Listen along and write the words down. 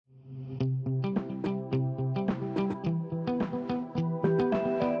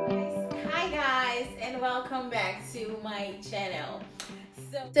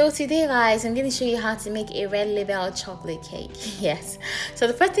So today guys, I'm going to show you how to make a red label chocolate cake. Yes, so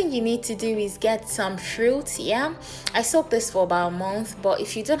the first thing you need to do is get some fruit. Yeah, I soaked this for about a month, but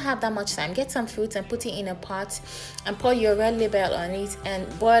if you don't have that much time, get some fruit and put it in a pot and pour your red label on it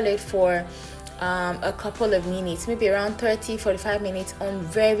and boil it for a couple of minutes, maybe around 30-45 minutes on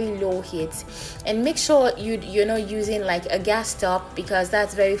very low heat. And make sure you're not using like a gas stove, because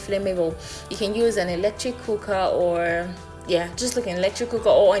that's very flammable. You can use an electric cooker, or just like an electric cooker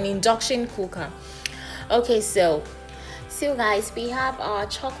or an induction cooker. Okay, so guys, we have our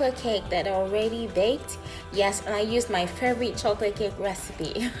chocolate cake that are already baked. Yes, and I used my favorite chocolate cake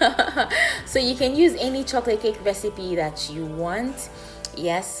recipe. So you can use any chocolate cake recipe that you want.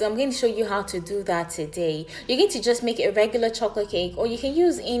 Yes, so I'm going to show you how to do that today. You're going to just make a regular chocolate cake, or you can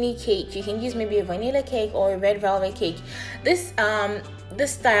use any cake. You can use maybe a vanilla cake or a red velvet cake. This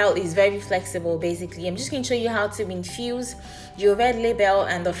style is very flexible. Basically, I'm just going to show you how to infuse your red label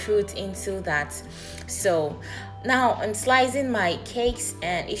and the fruit into that. So now I'm slicing my cakes,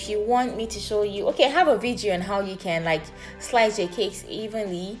 and if you want me to show you, okay, I have a video on how you can like slice your cakes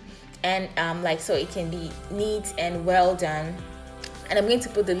evenly and like so it can be neat and well done. And I'm going to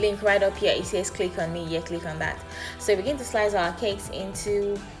put the link right up here. It says click on me. Yeah, click on that. So we're going to slice our cakes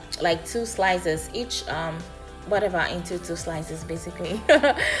into like 2 slices each, whatever, into 2 slices basically.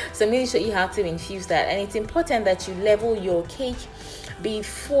 So I'm going to show you how to infuse that. And it's important that you level your cake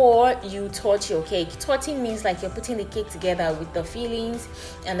before you torch your cake. Torching means like you're putting the cake together with the fillings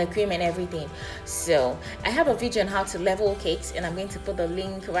and the cream and everything. So I have a video on how to level cakes, and I'm going to put the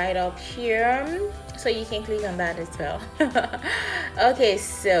link right up here so you can click on that as well. Okay,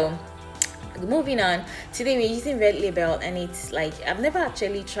 so moving on, today we're using red label, and it's like I've never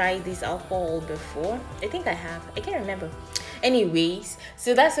actually tried this alcohol before. I think I have, I can't remember. Anyways,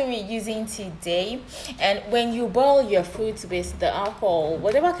 so that's what we're using today. And when you boil your fruits with the alcohol,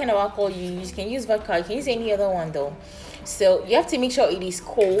 whatever kind of alcohol you use, you can use vodka, you can use any other one though. So you have to make sure it is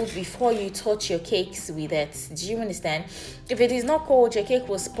cold before you touch your cakes with it. Do you understand? If it is not cold, your cake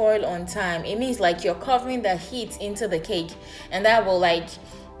will spoil on time. It means like you're covering the heat into the cake, and that will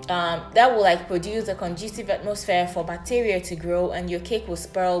produce a conducive atmosphere for bacteria to grow, and your cake will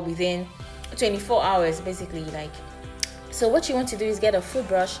spoil within 24 hours basically. Like, so what you want to do is get a food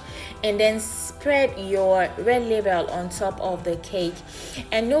brush and then spread your red label on top of the cake.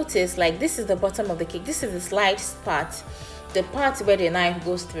 And notice, like, this is the bottom of the cake, this is the sliced part, the part where the knife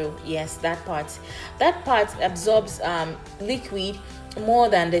goes through. Yes, that part absorbs liquid more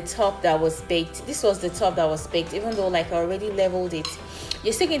than the top that was baked. This was the top that was baked, even though like I already leveled it.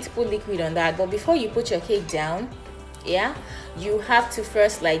 You're still going to put liquid on that, but before you put your cake down, you have to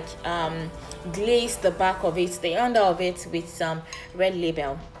first like glaze the back of it, the under of it, with some red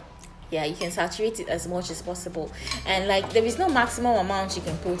label. You can saturate it as much as possible, and like there is no maximum amount you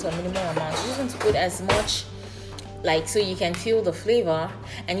can put or minimum amount. You just want to put as much, like, so you can feel the flavor,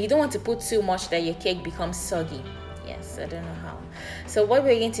 and you don't want to put too much that your cake becomes soggy. Yes, I don't know how. So what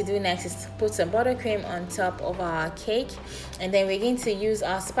we're going to do next is to put some buttercream on top of our cake, and then we're going to use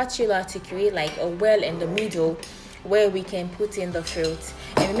our spatula to create like a well in the middle where we can put in the fruit.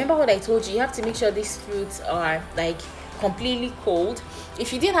 And remember what I told you, you have to make sure these fruits are like completely cold.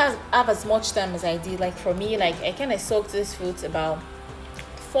 If you didn't have as much time as I did, like for me, like I kind of soaked this fruit about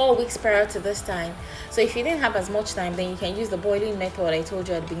 4 weeks prior to this time. So if you didn't have as much time, then you can use the boiling method I told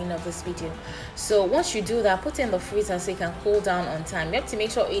you at the beginning of this video. So once you do that, put it in the freezer so it can cool down on time. You have to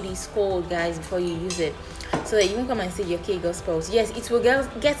make sure it is cold, guys, before you use it, so that you won't come and say your cake got spoiled. Yes, it will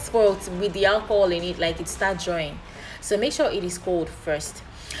get spoiled with the alcohol in it, like it starts drying. So make sure it is cold first.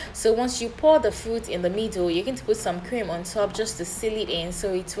 So once you pour the fruit in the middle, you're going to put some cream on top just to seal it in,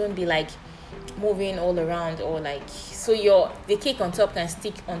 so it won't be like moving all around, or like, so the cake on top can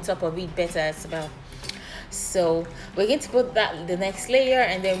stick on top of it better as well. So we're going to put that the next layer,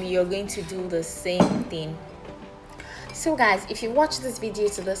 and then we are going to do the same thing. So guys, if you watch this video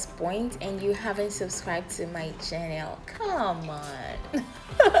to this point and you haven't subscribed to my channel, come on.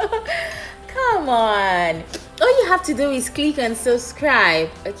 Come on, all you have to do is click on subscribe.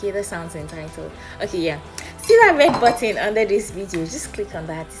 Okay, that sounds entitled. Okay, yeah, see that red button under this video, just click on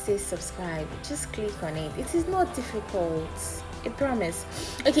that. It says subscribe, just click on it. It is not difficult, I promise.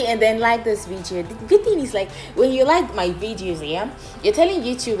 Okay, and then like this video. The good thing is, like, when you like my videos, you're telling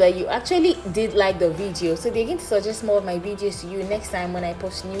YouTube that you actually did like the video, so they're going to suggest more of my videos to you next time when I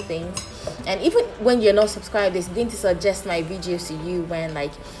post new things. And even when you're not subscribed, they're going to suggest my videos to you when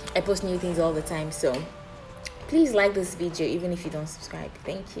like I post new things all the time. So please like this video even if you don't subscribe.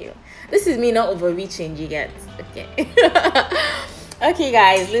 Thank you. This is me not overreaching, you get. Okay. Okay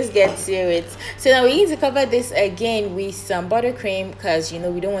guys, let's get to it. So now we need to cover this again with some buttercream, because you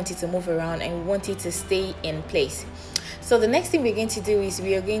know we don't want it to move around and we want it to stay in place. So the next thing we're going to do is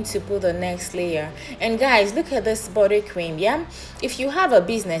we are going to put the next layer. And guys, look at this buttercream. Yeah, if you have a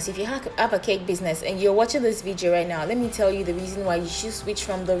business, if you have a cake business and you're watching this video right now, let me tell you the reason why you should switch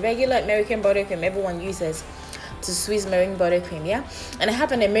from the regular American buttercream everyone uses to Swiss meringue buttercream. Yeah, and I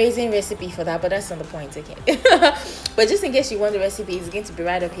have an amazing recipe for that, but that's not the point. Okay. But just in case you want the recipe, it's going to be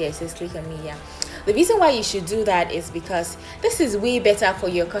right up here. It says click on me. Yeah, the reason why you should do that is because this is way better for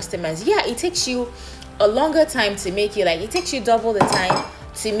your customers. Yeah, it takes you a longer time to make it. Like, it takes you double the time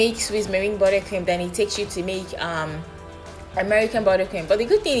to make Swiss meringue buttercream than it takes you to make American buttercream. But the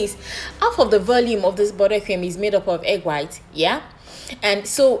good thing is, half of the volume of this buttercream is made up of egg white. Yeah, and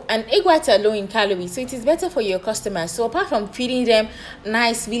so an egg whites are low in calories, so it is better for your customers. So apart from feeding them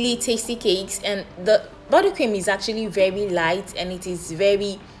nice, really tasty cakes, and the buttercream is actually very light and it is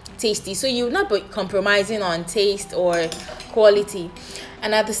very tasty, so you'll not be compromising on taste or quality,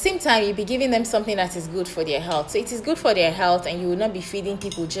 and at the same time you'll be giving them something that is good for their health. So it is good for their health, and you will not be feeding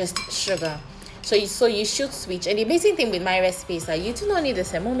people just sugar. So you should switch. And the amazing thing with my recipe is that you do not need a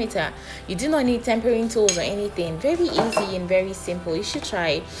thermometer, you do not need tempering tools or anything. Very easy and very simple. You should try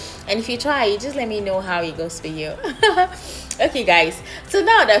it, and if you try it, just let me know how it goes for you. Okay guys, so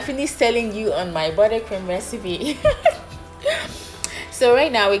now that I finished telling you on my buttercream recipe, so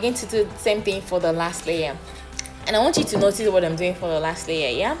right now we're going to do the same thing for the last layer, and I want you to notice what I'm doing for the last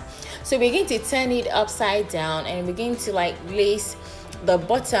layer. Yeah, so we're going to turn it upside down, and we're going to like glaze the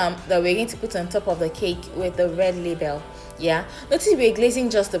bottom that we're going to put on top of the cake with the red label. Yeah, notice we're glazing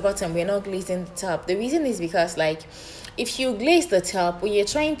just the bottom, we're not glazing the top. The reason is because, like, if you glaze the top, when you're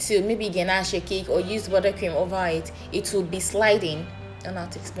trying to maybe ganache your cake or use buttercream over it, it will be sliding. I don't know how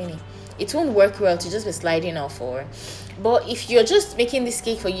to explain it. It won't work well to just be sliding off. Or but if you're just making this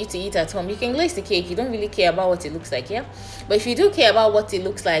cake for you to eat at home, you can glaze the cake. You don't really care about what it looks like. Yeah, but if you do care about what it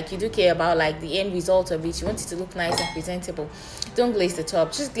looks like, you do care about like the end result of it, you want it to look nice and presentable, don't glaze the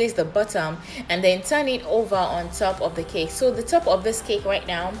top, just glaze the bottom and then turn it over on top of the cake. So the top of this cake right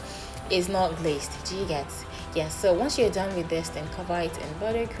now is not glazed. Do you get? Yeah, so once you're done with this, then cover it in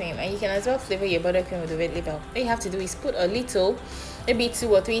buttercream, and you can as well flavor your buttercream with the red label. All you have to do is put a little, maybe 2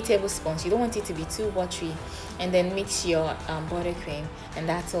 or 3 tablespoons. You don't want it to be too watery, and then mix your buttercream, and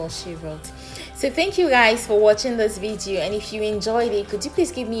that's all she wrote. So thank you guys for watching this video, and if you enjoyed it, could you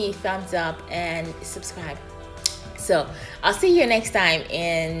please give me a thumbs up and subscribe. So I'll see you next time,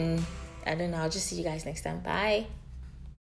 and I don't know, I'll just see you guys next time. Bye.